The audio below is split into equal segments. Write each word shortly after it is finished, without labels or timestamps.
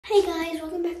Hey guys,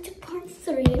 welcome back to part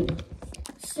 3.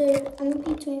 So I'm gonna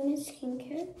be doing my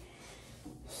skincare.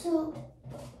 So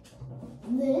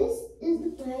this is the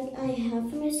bag I have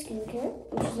for my skincare,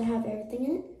 which is I have everything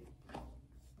in it.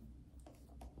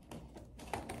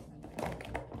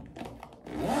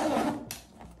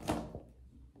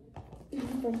 I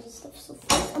have a bunch of stuff. So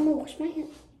first I'm gonna wash my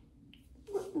hands.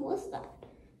 What was that?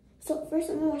 So first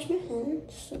I'm gonna wash my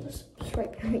hands. So this is right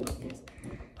behind you guys.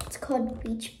 It's called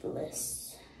Beach Bliss.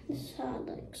 This is how it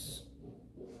looks.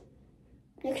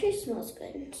 It actually smells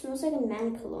good. It smells like a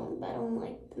man cologne, but I don't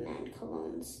like the man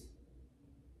colognes.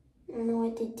 I don't know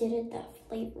why they did it that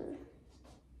flavor.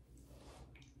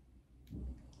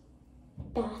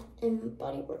 Bath and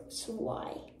Body Works.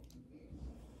 Why?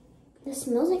 It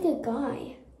smells like a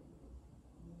guy.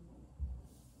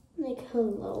 Like,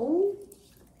 hello?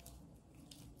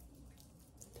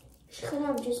 She could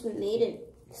have just made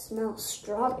it smell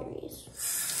strawberries.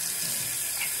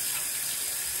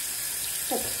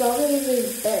 Like strawberries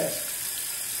is better.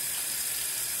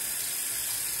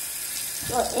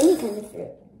 Or any kind of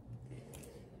fruit.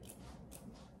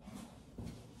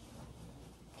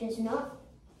 Just not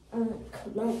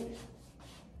cologne.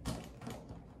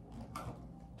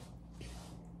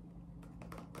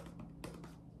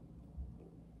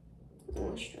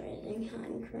 Moisturizing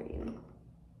hand cream.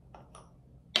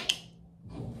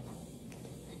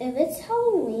 If it's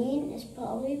Halloween, it's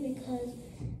probably because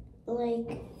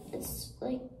it's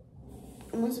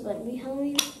almost about to be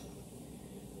Halloween.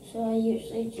 So I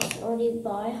usually just already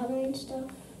buy Halloween stuff.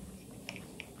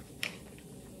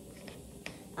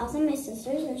 I was at my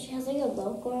sister's and she has like a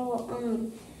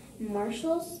local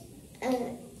Marshalls,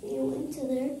 and we went to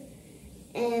there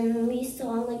and we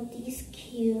saw like these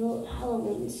cute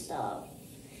Halloween stuff.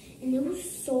 And it was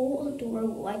so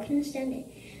adorable. I couldn't stand it.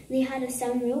 They had a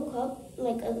Sanrio cup,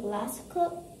 like a glass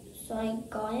cup, so I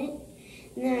got it.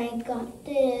 And then I got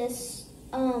this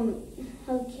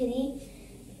Hello Kitty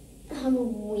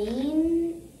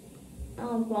Halloween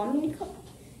ramen cup.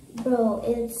 Bro,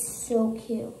 it's so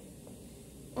cute.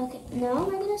 Okay, now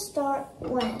we're gonna start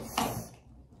with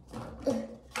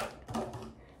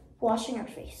washing our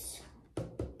face.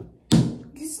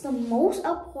 This is the most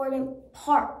important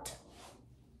part.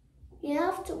 You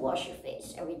have to wash your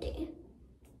face every day.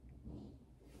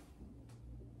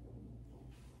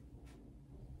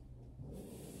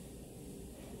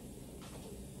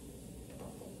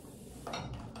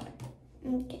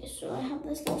 Okay, so I have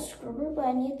this little scrubber, but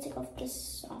I need to take off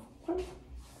this soft part.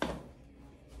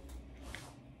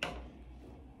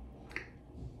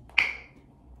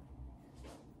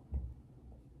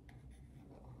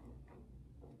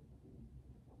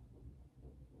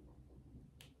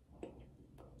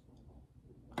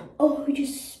 Oh, we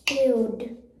just spilled.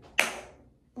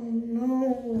 Oh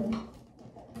no.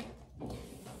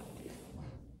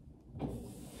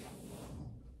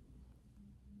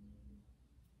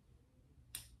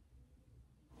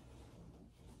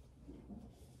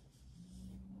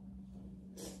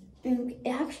 And it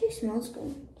actually smells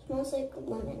good. It smells like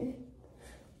lemon.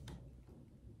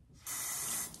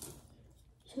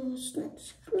 So start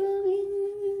scrubbing.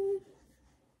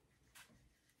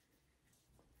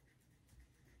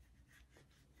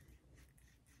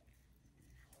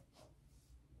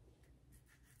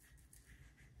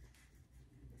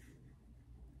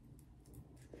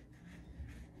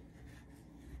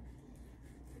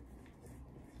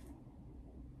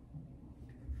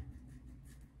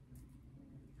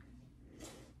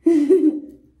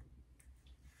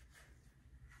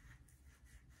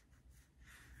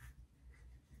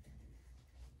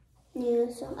 Yeah,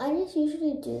 so I just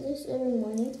usually do this every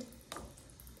morning.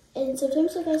 And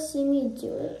sometimes you guys see me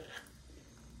do it.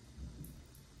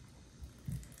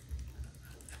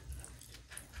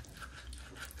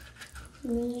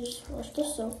 Let me just wash the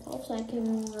soap off so I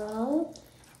can rub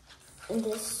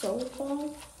this soap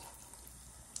off.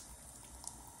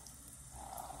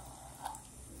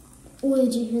 Oh,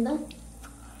 did you hear that?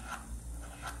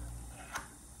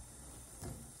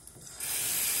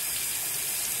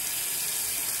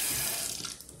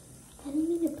 I didn't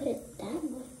mean to put it that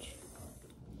much.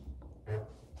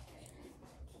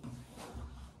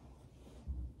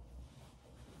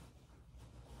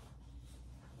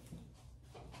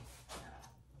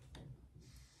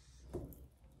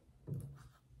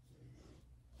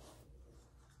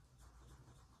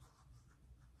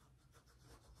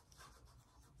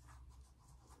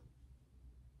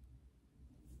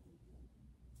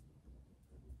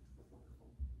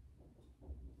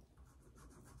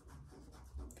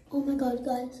 Oh my god,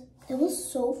 guys, it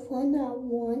was so fun that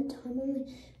one time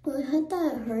when I had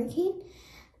that hurricane,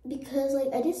 because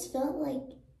like I just felt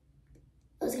like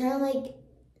it was kind of like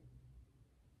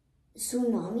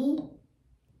tsunami.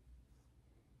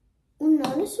 Well,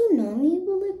 not a tsunami,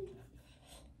 but like,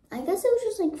 I guess it was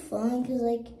just like fun because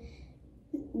like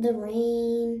the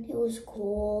rain, it was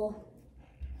cool.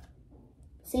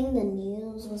 Seeing the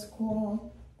news was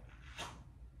cool.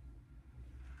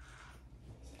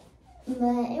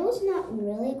 But it was not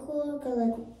really cool because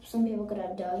like some people could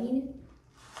have died.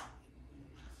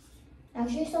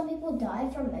 Actually, some people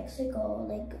died from Mexico,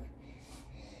 like,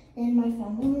 and my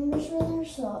family members were there,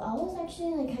 so I was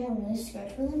actually like kind of really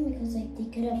scared for them because like they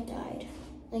could have died.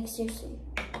 Like seriously,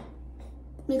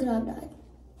 they could have died.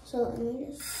 So let me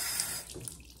just.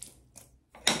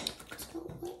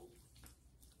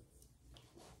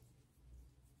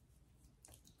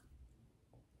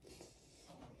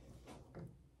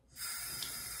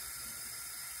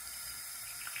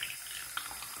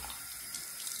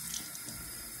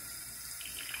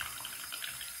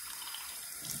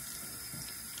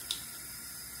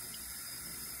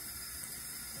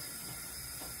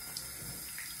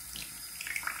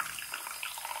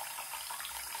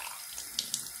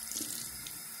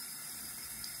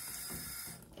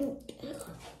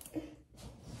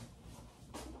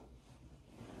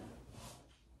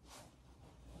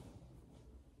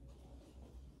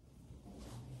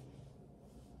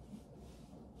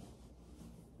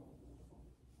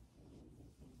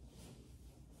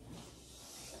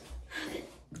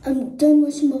 I'm done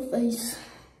washing my face.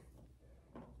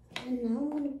 And now I'm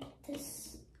gonna put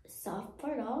this soft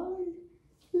part on.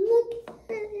 Look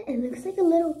at it. It looks like a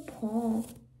little paw.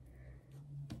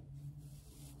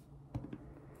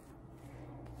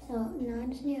 So now I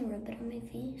just need to rub it on my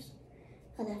face.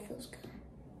 Oh, that feels good.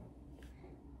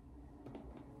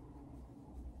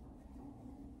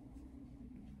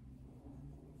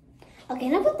 Okay,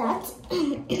 enough with that.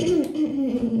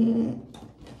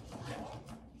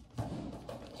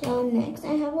 So next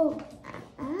I have a,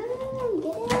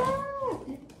 get it out.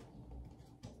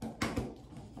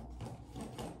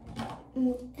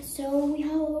 So we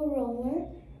have a roller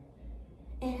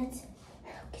and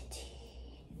Hello Kitty.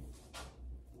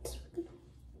 So we're gonna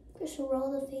just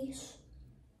roll the face.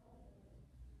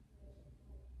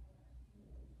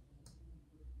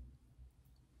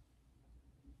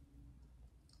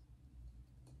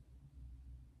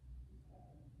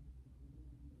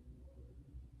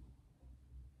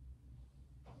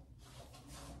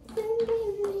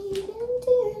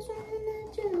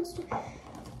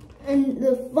 And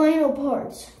the final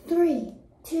parts. 3,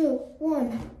 2,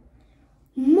 1.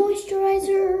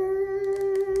 Moisturizer.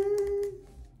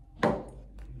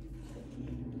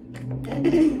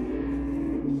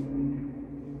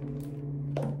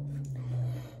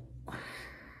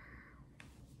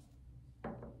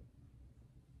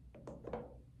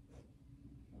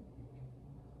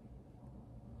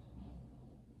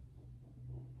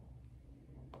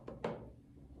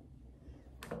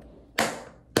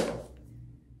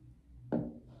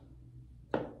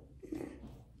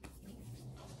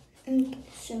 Okay,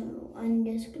 so I'm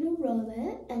just gonna rub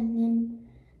it and then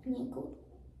I'm gonna go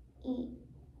eat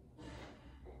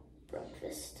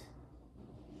breakfast.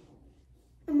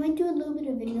 I might do a little bit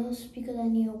of videos because I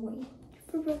need to wait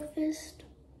for breakfast.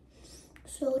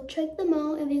 So check them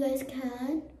out if you guys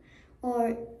can,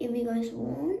 or if you guys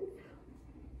won't.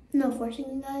 Not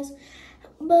forcing you guys.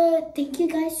 But thank you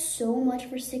guys so much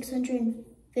for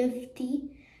 650.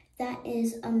 That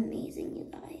is amazing, you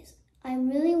guys. I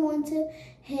really want to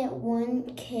hit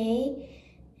 1K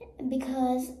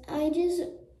because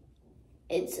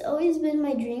it's always been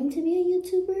my dream to be a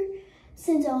YouTuber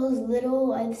since I was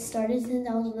little. I've started since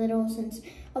I was little, since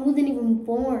I wasn't even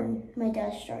born, my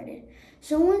dad started.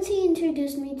 So once he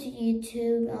introduced me to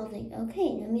YouTube, I was like,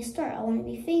 okay, let me start. I want to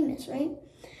be famous, right?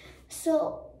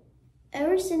 So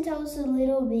ever since I was a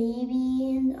little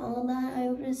baby and all that, I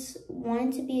just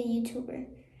wanted to be a YouTuber.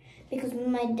 Because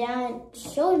my dad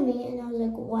showed me and I was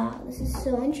like, wow, this is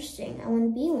so interesting. I want to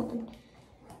be one.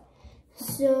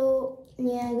 So,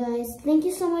 yeah, guys, thank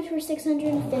you so much for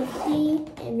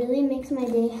 650. It really makes my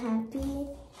day happy.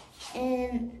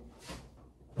 And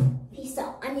peace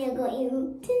out. I need to go eat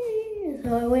dinner.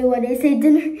 Oh, wait, what did I say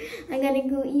dinner? I gotta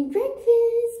go eat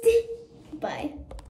breakfast. Bye.